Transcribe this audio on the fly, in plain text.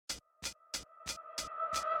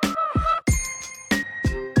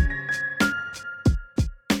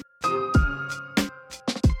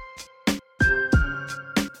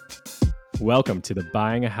Welcome to the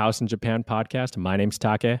Buying a House in Japan podcast. My name's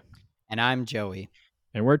Take, And I'm Joey.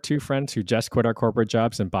 and we're two friends who just quit our corporate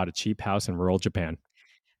jobs and bought a cheap house in rural Japan.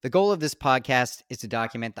 The goal of this podcast is to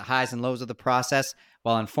document the highs and lows of the process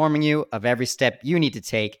while informing you of every step you need to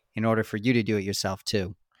take in order for you to do it yourself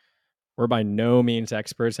too. We're by no means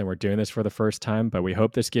experts, and we're doing this for the first time, but we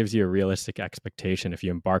hope this gives you a realistic expectation if you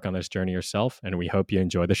embark on this journey yourself, and we hope you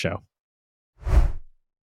enjoy the show. All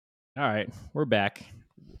right, we're back.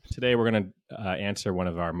 Today, we're going to answer one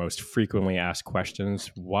of our most frequently asked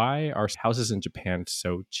questions. Why are houses in Japan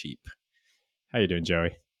so cheap? How you doing,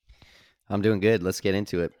 Joey? I'm doing good. Let's get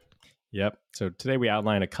into it. Yep. So today we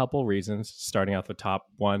outline a couple reasons, starting out the top.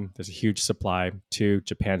 1, there's a huge supply. 2,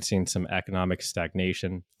 Japan's seen some economic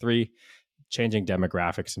stagnation. 3, changing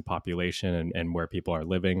demographics and population and where people are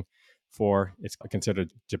living. 4, it's considered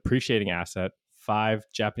a depreciating asset. 5,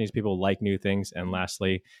 Japanese people like new things. And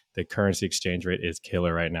lastly, the currency exchange rate is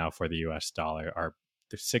killer right now for the US dollar. Are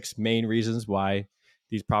the 6 main reasons why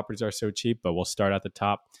these properties are so cheap, but we'll start at the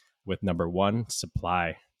top with number 1,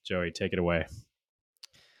 supply. Joey, take it away.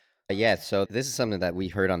 Yeah, so this is something that we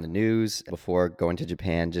heard on the news before going to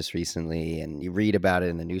Japan just recently, and you read about it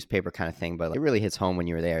in the newspaper kind of thing, but it really hits home when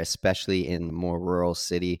you're there, especially in the more rural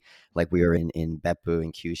city like we were in Beppu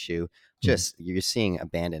and Kyushu. Just you're seeing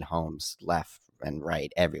abandoned homes left and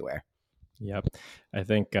right everywhere. Yep. I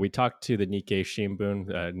think we talked to the Nikkei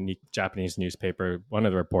Shimbun, Japanese newspaper. One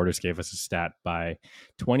of the reporters gave us a stat: by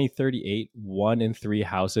 2038, 1 in 3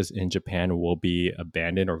 houses in Japan will be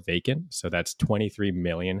abandoned or vacant. So that's 23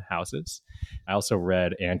 million houses. I also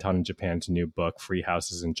read Anton Japan's new book, Free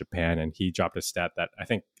Houses in Japan, and he dropped a stat that I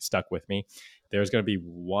think stuck with me. There's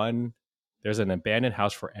an abandoned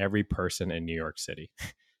house for every person in New York City.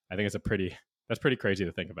 I think that's pretty crazy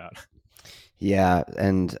to think about. Yeah,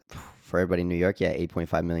 and for everybody in New York,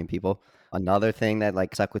 8.5 million people. Another thing that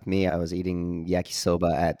stuck with me, I was eating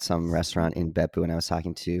yakisoba at some restaurant in Beppu, and I was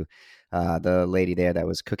talking to the lady there that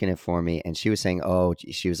was cooking it for me, and she was saying,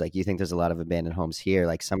 she was like, you think there's a lot of abandoned homes here?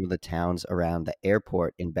 Like some of the towns around the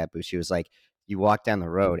airport in Beppu, she was like, you walk down the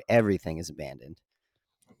road, everything is abandoned.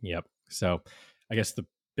 Yep. So I guess the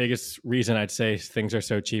biggest reason I'd say things are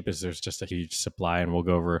so cheap is there's just a huge supply, and we'll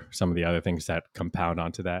go over some of the other things that compound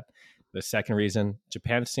onto that. The second reason,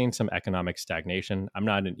 Japan's seen some economic stagnation. I'm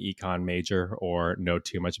not an econ major or know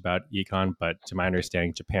too much about econ, but to my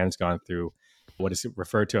understanding, Japan's gone through what is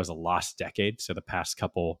referred to as a lost decade. So the past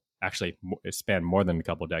couple, actually it spanned more than a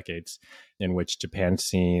couple decades, in which Japan's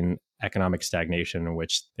seen economic stagnation, in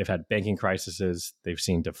which they've had banking crises, they've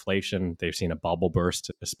seen deflation, they've seen a bubble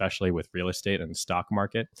burst, especially with real estate and the stock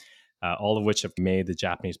market, all of which have made the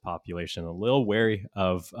Japanese population a little wary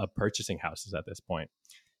of purchasing houses at this point.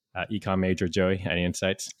 Econ major Joey, any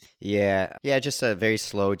insights? Yeah, just a very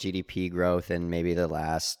slow GDP growth in maybe the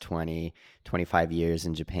last 20, 25 years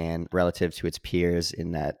in Japan relative to its peers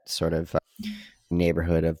in that sort of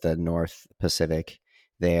neighborhood of the North Pacific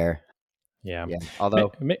there. Yeah.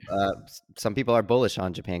 Although some people are bullish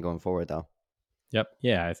on Japan going forward, though. Yep.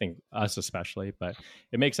 Yeah, I think us especially, but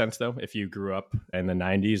it makes sense though. If you grew up in the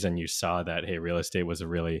 90s and you saw that, hey, real estate was a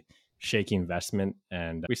really shaky investment,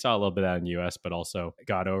 and we saw a little bit of that in the US, but also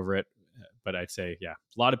got over it. But I'd say, a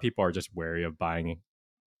lot of people are just wary of buying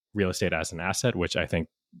real estate as an asset, which I think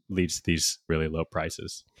leads to these really low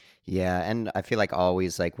prices. Yeah, and I feel like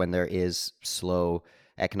always when there is slow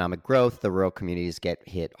economic growth, the rural communities get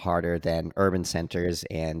hit harder than urban centers,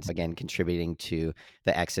 and again, contributing to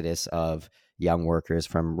the exodus of young workers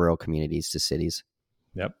from rural communities to cities.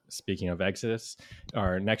 Yep. Speaking of exodus,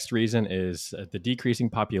 our next reason is the decreasing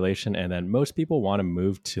population, and then most people want to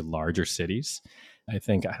move to larger cities. I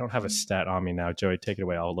think I don't have a stat on me now. Joey, take it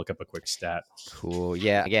away. I'll look up a quick stat. Cool.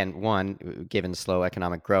 Yeah. Again, one, given slow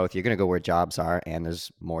economic growth, you're going to go where jobs are, and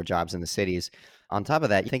there's more jobs in the cities. On top of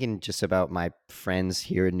that, thinking just about my friends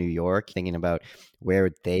here in New York, thinking about where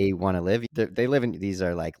they want to live. They live in, these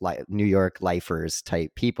are like New York lifers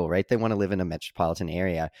type people, right? They want to live in a metropolitan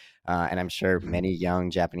area. And I'm sure many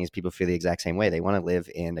young Japanese people feel the exact same way. They want to live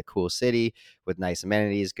in a cool city with nice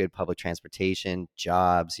amenities, good public transportation,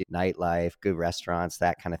 jobs, nightlife, good restaurants,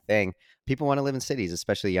 that kind of thing. People want to live in cities,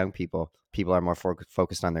 especially young people. People are more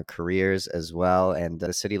focused on their careers as well. And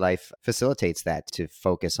the city life facilitates that, to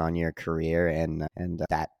focus on your career and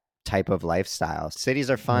that type of lifestyle. Cities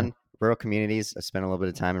are fun. Rural communities, I spent a little bit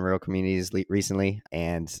of time in rural communities recently,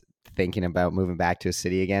 and thinking about moving back to a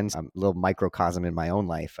city again. A little microcosm in my own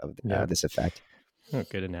life of this effect. Oh,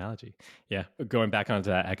 good analogy. Yeah. Going back onto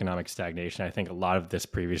that economic stagnation, I think a lot of this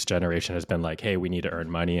previous generation has been like, hey, we need to earn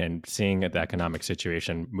money, and seeing the economic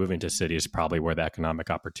situation, moving to cities is probably where the economic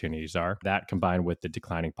opportunities are. That combined with the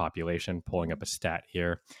declining population, pulling up a stat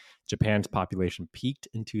here, Japan's population peaked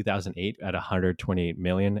in 2008 at 128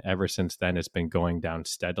 million. Ever since then, it's been going down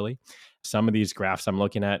steadily. Some of these graphs I'm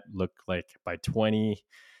looking at look like by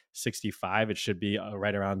 2065, it should be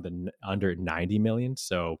right around the under 90 million.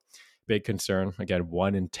 So big concern. Again,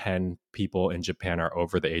 1 in 10 people in Japan are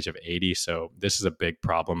over the age of 80. So this is a big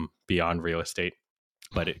problem beyond real estate,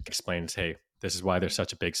 but it explains, hey, this is why there's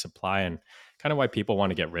such a big supply and kind of why people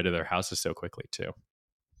want to get rid of their houses so quickly too.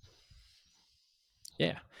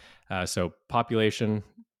 Yeah. So population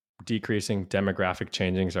decreasing, demographic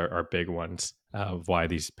changings are big ones of why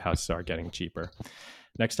these houses are getting cheaper.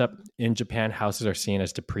 Next up, in Japan, houses are seen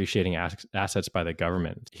as depreciating assets by the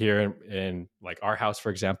government. Here in like our house,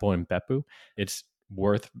 for example, in Beppu, its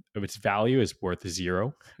value is worth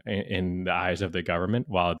zero in the eyes of the government,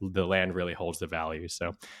 while the land really holds the value.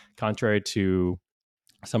 So contrary to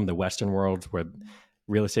some of the Western worlds where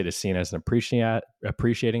real estate is seen as an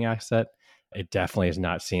appreciating asset, it definitely is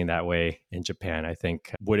not seen that way in Japan. I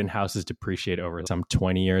think wooden houses depreciate over some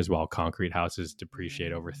 20 years, while concrete houses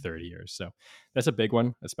depreciate over 30 years. So that's a big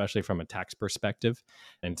one, especially from a tax perspective,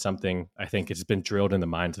 and something I think has been drilled in the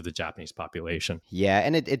minds of the Japanese population. Yeah,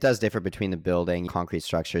 and it does differ between the building. Concrete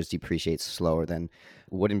structures depreciate slower than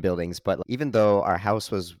wooden buildings. But even though our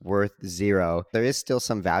house was worth zero, there is still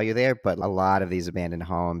some value there. But a lot of these abandoned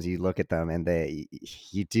homes, you look at them and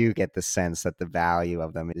you do get the sense that the value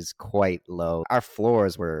of them is quite low. Our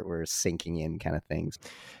floors were sinking in kind of things.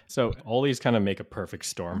 So all these kind of make a perfect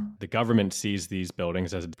storm. The government sees these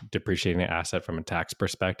buildings as a depreciating asset from a tax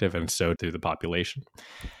perspective, and so do the population.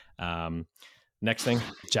 Next thing,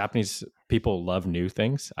 Japanese people love new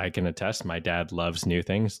things. I can attest. My dad loves new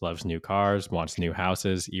things, loves new cars, wants new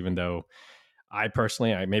houses. Even though I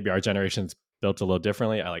personally, maybe our generation's built a little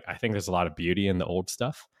differently. I think there's a lot of beauty in the old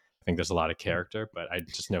stuff. I think there's a lot of character, but I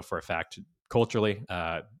just know for a fact, culturally,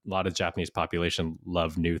 a lot of Japanese population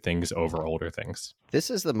love new things over older things. This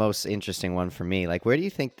is the most interesting one for me. Like, where do you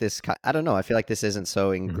think this? I don't know. I feel like this isn't so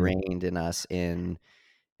ingrained in us in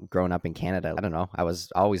growing up in Canada. I don't know. I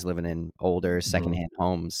was always living in older secondhand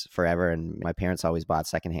homes forever, and my parents always bought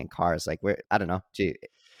secondhand cars. Like, where? I don't know.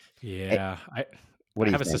 Yeah, what do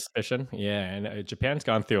I you have a think? suspicion. Yeah, and Japan's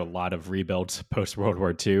gone through a lot of rebuilds post World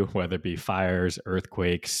War II, whether it be fires,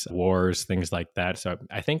 earthquakes, wars, things like that. So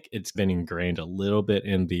I think it's been ingrained a little bit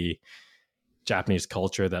in the Japanese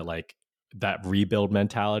culture that like that rebuild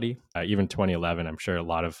mentality. Even 2011, I'm sure a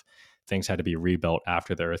lot of things had to be rebuilt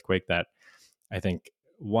after the earthquake. That I think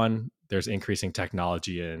there's increasing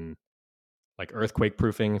technology in like earthquake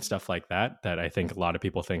proofing and stuff like that I think a lot of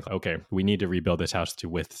people think, okay, we need to rebuild this house to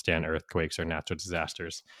withstand earthquakes or natural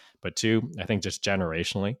disasters. But two, I think just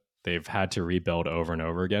generationally they've had to rebuild over and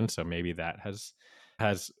over again, so maybe that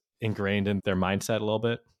has ingrained in their mindset a little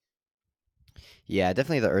bit. Yeah,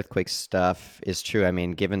 definitely the earthquake stuff is true. I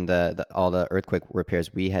mean, given all the earthquake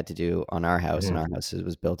repairs we had to do on our house, and our house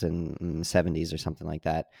was built in the 70s or something like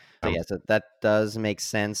that. So yeah, so that does make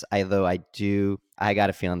sense. Although I got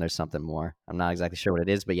a feeling there's something more. I'm not exactly sure what it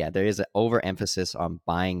is, but yeah, there is an overemphasis on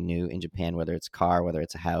buying new in Japan, whether it's a car, whether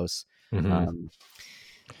it's a house.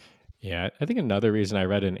 Yeah, I think another reason I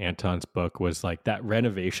read in Anton's book was like that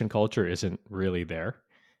renovation culture isn't really there.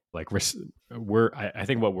 Like I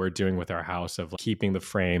think what we're doing with our house of keeping the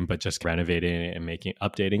frame, but just renovating it and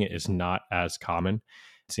updating it is not as common.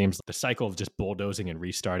 It seems the cycle of just bulldozing and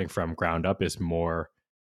restarting from ground up is more,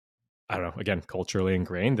 I don't know, again, culturally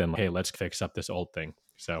ingrained than, hey, let's fix up this old thing.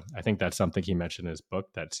 So I think that's something he mentioned in his book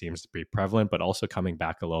that seems to be prevalent, but also coming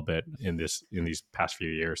back a little bit in these past few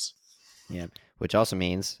years. Yeah, which also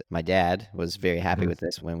means my dad was very happy with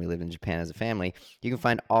this when we lived in Japan as a family. You can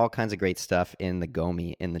find all kinds of great stuff in the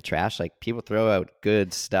gomi, in the trash. Like, people throw out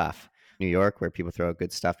good stuff. New York, where people throw out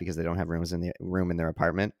good stuff because they don't have room in their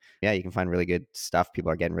apartment. Yeah, you can find really good stuff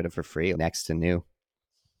people are getting rid of for free, next to new.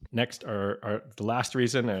 Next, are the last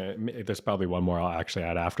reason, there's probably one more I'll actually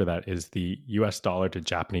add after that, is the US dollar to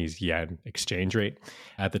Japanese yen exchange rate.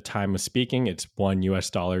 At the time of speaking, it's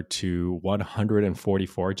 $1 to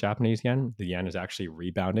 144 Japanese yen. The yen is actually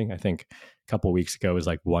rebounding. I think a couple of weeks ago it was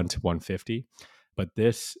like 1 to 150. But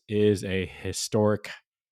this is a historic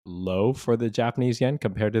low for the Japanese yen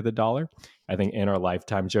compared to the dollar. I think in our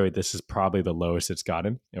lifetime, Joey, this is probably the lowest it's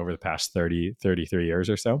gotten over the past 33 years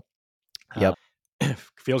or so. Yep.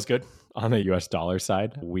 Feels good on the US dollar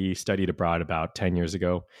side. We studied abroad about 10 years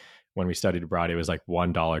ago. When we studied abroad, it was like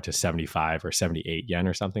 $1 to 75 or 78 yen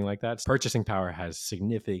or something like that. Purchasing power has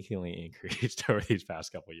significantly increased over these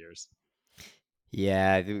past couple of years.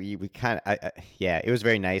 Yeah, we kind of, yeah, it was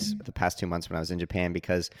very nice the past 2 months when I was in Japan,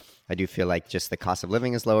 because I do feel like just the cost of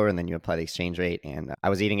living is lower, and then you apply the exchange rate. And I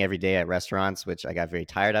was eating every day at restaurants, which I got very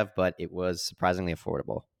tired of, but it was surprisingly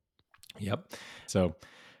affordable. Yep. So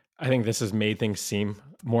I think this has made things seem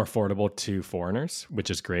more affordable to foreigners,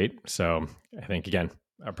 which is great. So I think, again,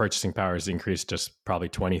 our purchasing power has increased just probably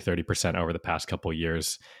 20-30% over the past couple of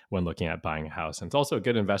years when looking at buying a house. And it's also a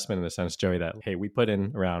good investment in the sense, Joey, that, hey, we put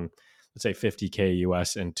in around, let's say 50K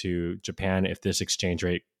US into Japan. If this exchange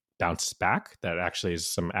rate bounces back, that actually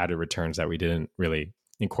is some added returns that we didn't really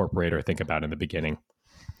incorporate or think about in the beginning.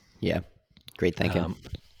 Yeah. Great thinking.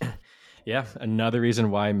 Yeah. Another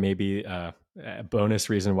reason why maybe a bonus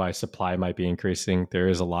reason why supply might be increasing. There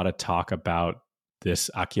is a lot of talk about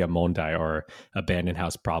this Akiya Mondai, or abandoned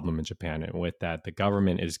house problem in Japan. And with that, the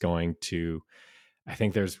government is going to, I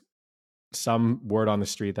think there's some word on the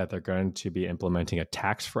street that they're going to be implementing a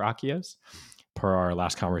tax for Akiyas. Per our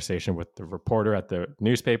last conversation with the reporter at the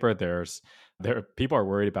newspaper, people are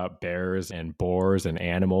worried about bears and boars and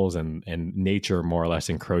animals and nature more or less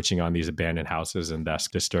encroaching on these abandoned houses and thus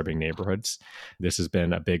disturbing neighborhoods. This has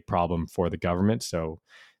been a big problem for the government. So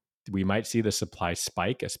we might see the supply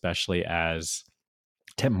spike, especially as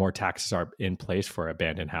more taxes are in place for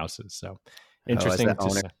abandoned houses. So interesting.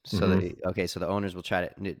 So the owners will try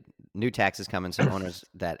to, new taxes coming. So owners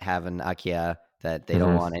that have an Akiya that they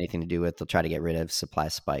don't want anything to do with, they'll try to get rid of. Supply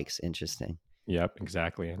spikes. Interesting. Yep,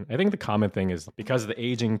 exactly. And I think the common thing is because of the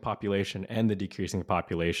aging population and the decreasing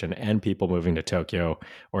population and people moving to Tokyo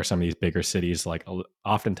or some of these bigger cities, like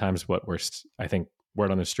oftentimes I think word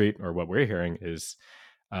on the street or what we're hearing is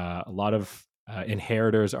a lot of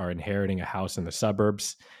inheritors are inheriting a house in the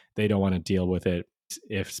suburbs. They don't want to deal with it.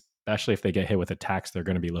 Especially if they get hit with a tax, they're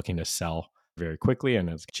going to be looking to sell very quickly and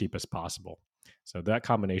as cheap as possible. So that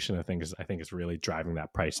combination of things, I think, is really driving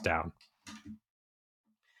that price down.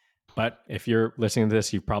 But if you're listening to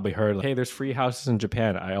this, you've probably heard, hey, there's free houses in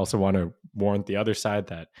Japan. I also want to warn the other side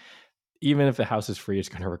that even if the house is free, it's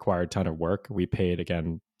going to require a ton of work. We paid,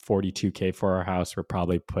 again, $42K for our house. We're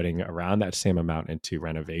probably putting around that same amount into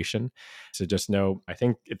renovation. So just know, I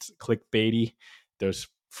think it's clickbaity. There's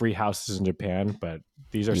free houses in Japan, but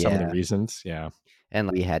these are some of the reasons. Yeah. And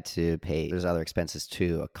we had to pay, there's other expenses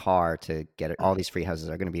too, a car to get it. All these free houses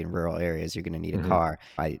are going to be in rural areas. You're going to need a car.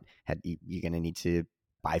 You're going to need to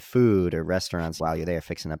buy food or restaurants while you're there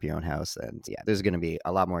fixing up your own house. And there's going to be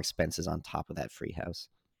a lot more expenses on top of that free house.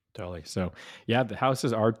 Totally. So the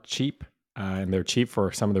houses are cheap and they're cheap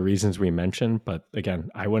for some of the reasons we mentioned. But again,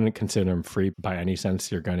 I wouldn't consider them free by any sense.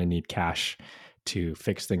 You're going to need cash to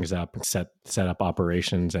fix things up and set up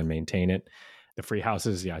operations and maintain it. The free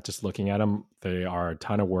houses, just looking at them, they are a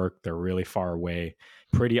ton of work. They're really far away,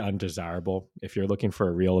 pretty undesirable. If you're looking for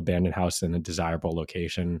a real abandoned house in a desirable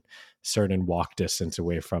location, certain walk distance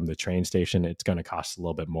away from the train station, it's going to cost a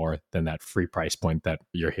little bit more than that free price point that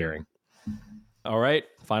you're hearing. All right,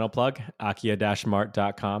 final plug,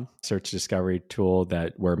 akiya-mart.com, search discovery tool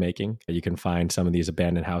that we're making. You can find some of these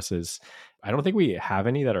abandoned houses. I don't think we have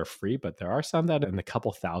any that are free, but there are some that are in the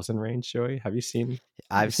couple thousand range, Joey. Have you seen?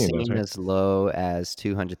 I've seen those, right? As low as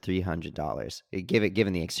 $200, $300.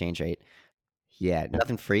 Given the exchange rate. Yeah,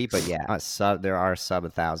 nothing free, but there are sub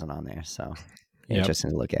 1,000 on there. So interesting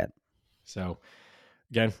to look at. So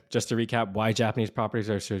again, just to recap why Japanese properties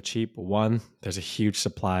are so cheap. 1, there's a huge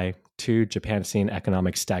supply. 2, Japan's seen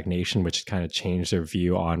economic stagnation, which kind of changed their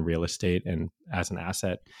view on real estate and as an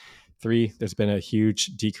asset. 3, there's been a huge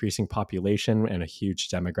decreasing population and a huge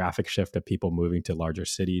demographic shift of people moving to larger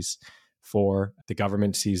cities. 4, the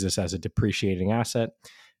government sees this as a depreciating asset.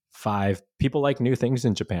 5, people like new things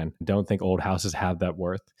in Japan, don't think old houses have that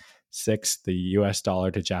worth. 6, the US dollar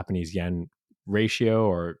to Japanese yen ratio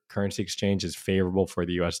or currency exchange is favorable for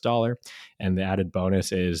the US dollar. And the added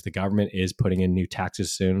bonus is the government is putting in new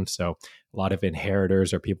taxes soon. So a lot of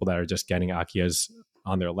inheritors or people that are just getting Akiyas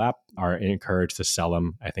on their lap are encouraged to sell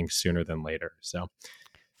them, I think, sooner than later. So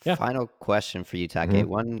Final question for you, Take.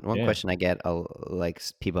 One question I get, like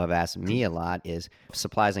people have asked me a lot, is if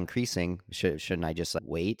supply is increasing, shouldn't I just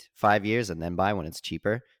wait 5 years and then buy when it's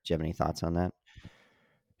cheaper? Do you have any thoughts on that?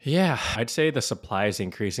 Yeah, I'd say the supply is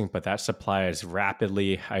increasing, but that supply is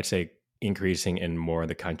rapidly, I'd say, increasing in more of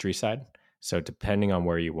the countryside. So depending on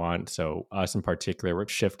where you want. So us in particular, we've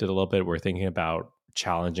shifted a little bit. We're thinking about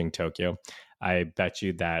challenging Tokyo. I bet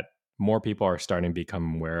you that more people are starting to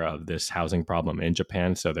become aware of this housing problem in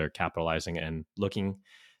Japan. So they're capitalizing and looking.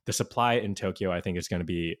 The supply in Tokyo, I think, is going to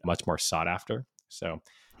be much more sought after. So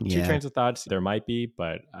two trains of thoughts, there might be,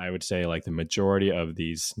 but I would say like the majority of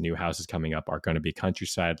these new houses coming up are going to be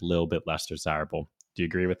countryside, a little bit less desirable. Do you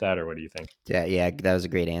agree with that, or what do you think? Yeah, that was a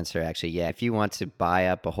great answer, actually. Yeah, if you want to buy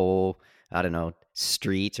up a whole, I don't know,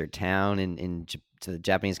 street or town to the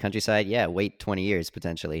Japanese countryside, wait 20 years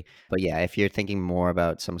potentially. But if you're thinking more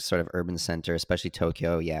about some sort of urban center, especially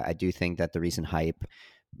Tokyo, I do think that the recent hype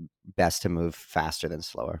best to move faster than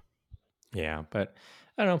slower. Yeah, but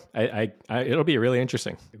I don't know. It'll be really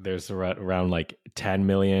interesting. There's around like 10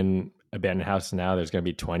 million abandoned houses now. There's going to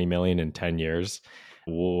be 20 million in 10 years.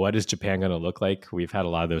 What is Japan going to look like? We've had a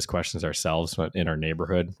lot of those questions ourselves in our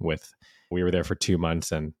neighborhood. We were there for 2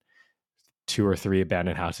 months and 2 or 3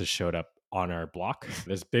 abandoned houses showed up on our block.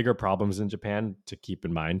 There's bigger problems in Japan to keep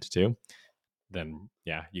in mind too. Then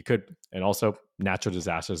yeah, you could. And also natural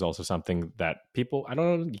disaster is also something that people, I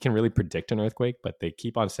don't know, you can really predict an earthquake, but they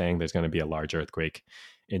keep on saying there's going to be a large earthquake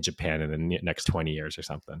in Japan in the next 20 years or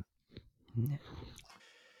something.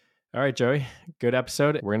 All right, Joey, good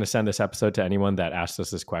episode. We're going to send this episode to anyone that asked us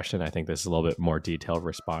this question. I think this is a little bit more detailed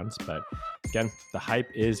response, but again, the hype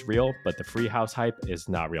is real, but the free house hype is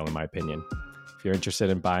not real in my opinion. If you're interested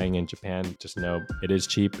in buying in Japan, just know it is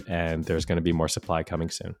cheap and there's going to be more supply coming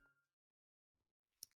soon.